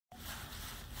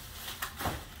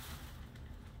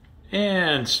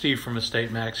And Steve from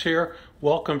Estate Max here.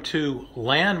 Welcome to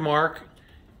Landmark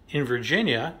in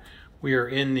Virginia. We are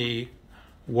in the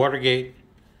Watergate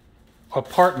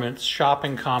Apartments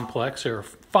shopping complex. There are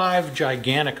 5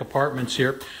 gigantic apartments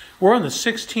here. We're on the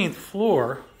 16th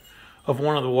floor of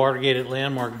one of the Watergate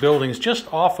Landmark buildings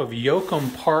just off of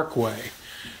Yoakum Parkway.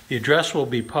 The address will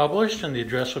be published and the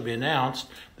address will be announced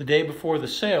the day before the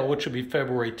sale, which will be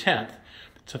February 10th.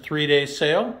 It's a 3-day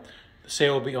sale. The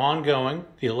sale will be ongoing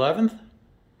the 11th,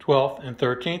 12th, and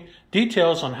 13th.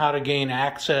 Details on how to gain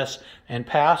access and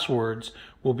passwords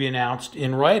will be announced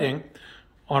in writing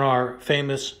on our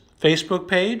famous Facebook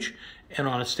page and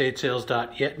on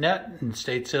estatesales.net and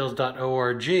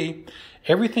estatesales.org.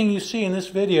 Everything you see in this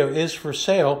video is for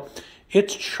sale.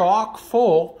 It's chock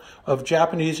full of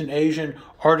Japanese and Asian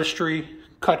artistry,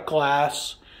 cut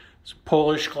glass,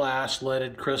 Polish glass,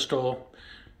 leaded crystal,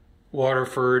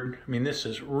 Waterford. I mean, this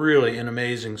is really an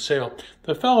amazing sale.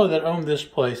 The fellow that owned this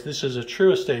place, this is a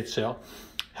true estate sale,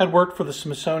 had worked for the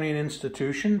Smithsonian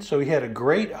Institution, so he had a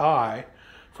great eye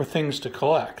for things to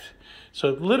collect. So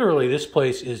literally this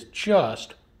place is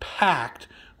just packed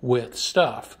with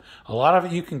stuff. A lot of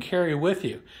it you can carry with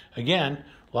you. Again,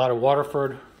 a lot of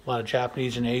Waterford, a lot of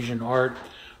Japanese and Asian art,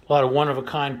 a lot of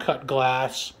one-of-a-kind cut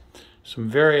glass, some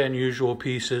very unusual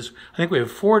pieces. I think we have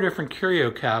 4 different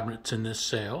curio cabinets in this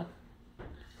sale.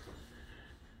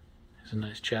 There's a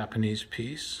nice Japanese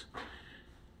piece.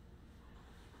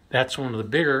 That's one of the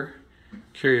bigger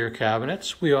curio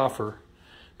cabinets. We offer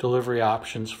delivery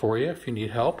options for you if you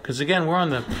need help. Because again, we're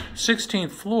on the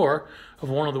 16th floor of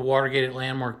one of the Watergate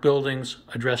Landmark buildings,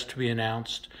 address to be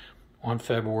announced on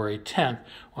February 10th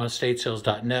on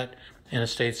estatesales.net and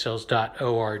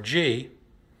estatesales.org.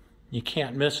 You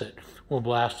can't miss it. We'll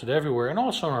blast it everywhere, and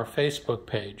also on our Facebook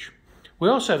page. We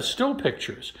also have still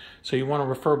pictures, so you want to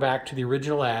refer back to the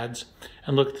original ads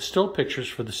and look at the still pictures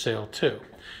for the sale too.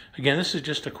 Again, this is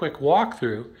just a quick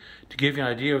walkthrough to give you an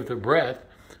idea of the breadth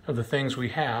of the things we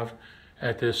have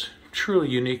at this truly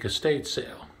unique estate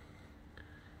sale.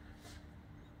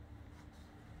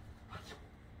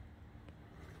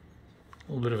 A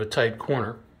little bit of a tight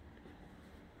corner.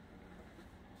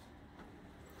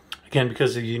 Again,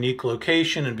 because of the unique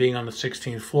location and being on the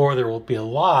 16th floor, there will be a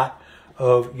lot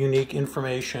of unique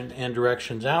information and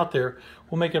directions out there.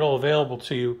 We'll make it all available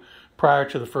to you prior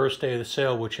to the first day of the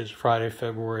sale, which is Friday,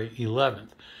 February 11th.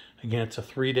 Again, it's a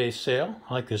 3-day sale.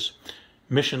 I like this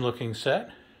mission-looking set.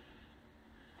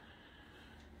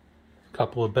 A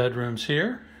couple of bedrooms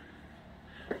here.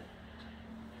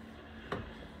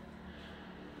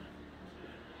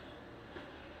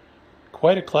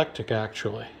 Quite eclectic,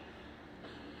 actually.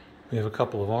 We have a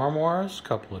couple of armoires, a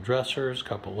couple of dressers, a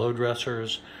couple of low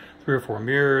dressers, 3 or 4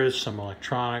 mirrors, some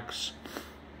electronics,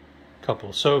 a couple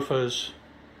of sofas.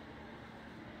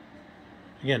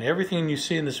 Again, everything you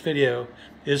see in this video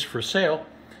is for sale,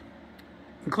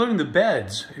 including the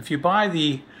beds. If you buy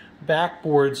the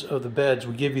backboards of the beds,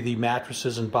 we give you the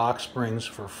mattresses and box springs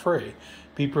for free.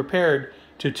 Be prepared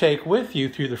to take with you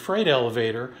through the freight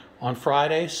elevator on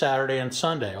Friday, Saturday, and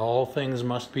Sunday. All things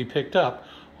must be picked up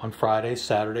on Friday,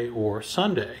 Saturday, or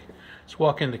Sunday. Let's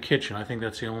walk in the kitchen. I think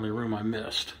that's the only room I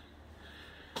missed.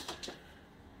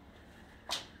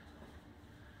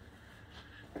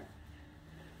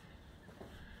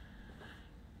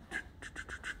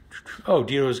 Oh,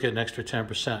 dealers get an extra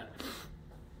 10%.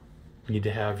 You need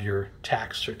to have your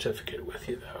tax certificate with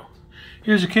you, though.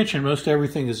 Here's the kitchen. Most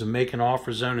everything is a make and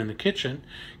offer zone in the kitchen.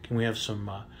 Can we have some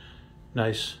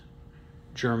nice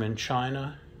German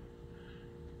china?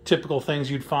 Typical things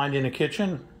you'd find in a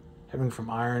kitchen, having from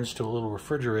irons to a little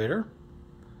refrigerator.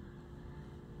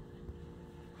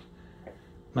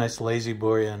 Nice lazy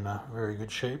boy in very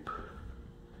good shape.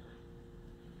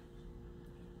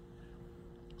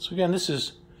 So again, this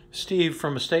is Steve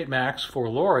from Estate Max for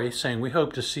Lori saying we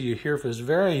hope to see you here for this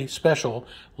very special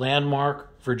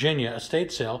Landmark, Virginia estate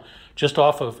sale just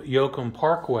off of Yoakum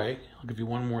Parkway. I'll give you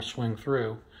one more swing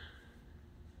through.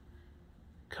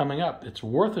 Coming up, it's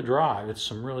worth a drive. It's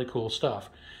some really cool stuff.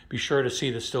 Be sure to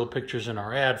see the still pictures in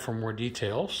our ad for more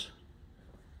details.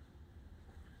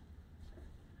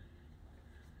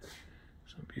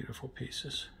 Some beautiful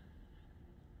pieces.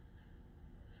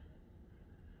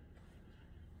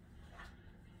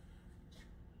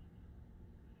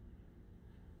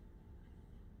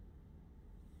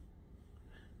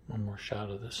 One more shot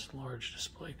of this large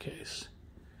display case.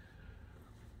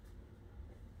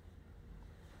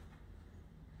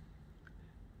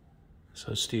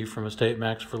 So Steve from Estate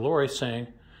Max for Lori saying,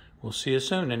 we'll see you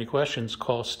soon. Any questions,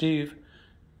 call Steve.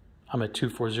 I'm at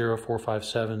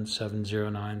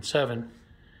 240-457-7097.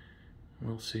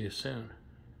 We'll see you soon.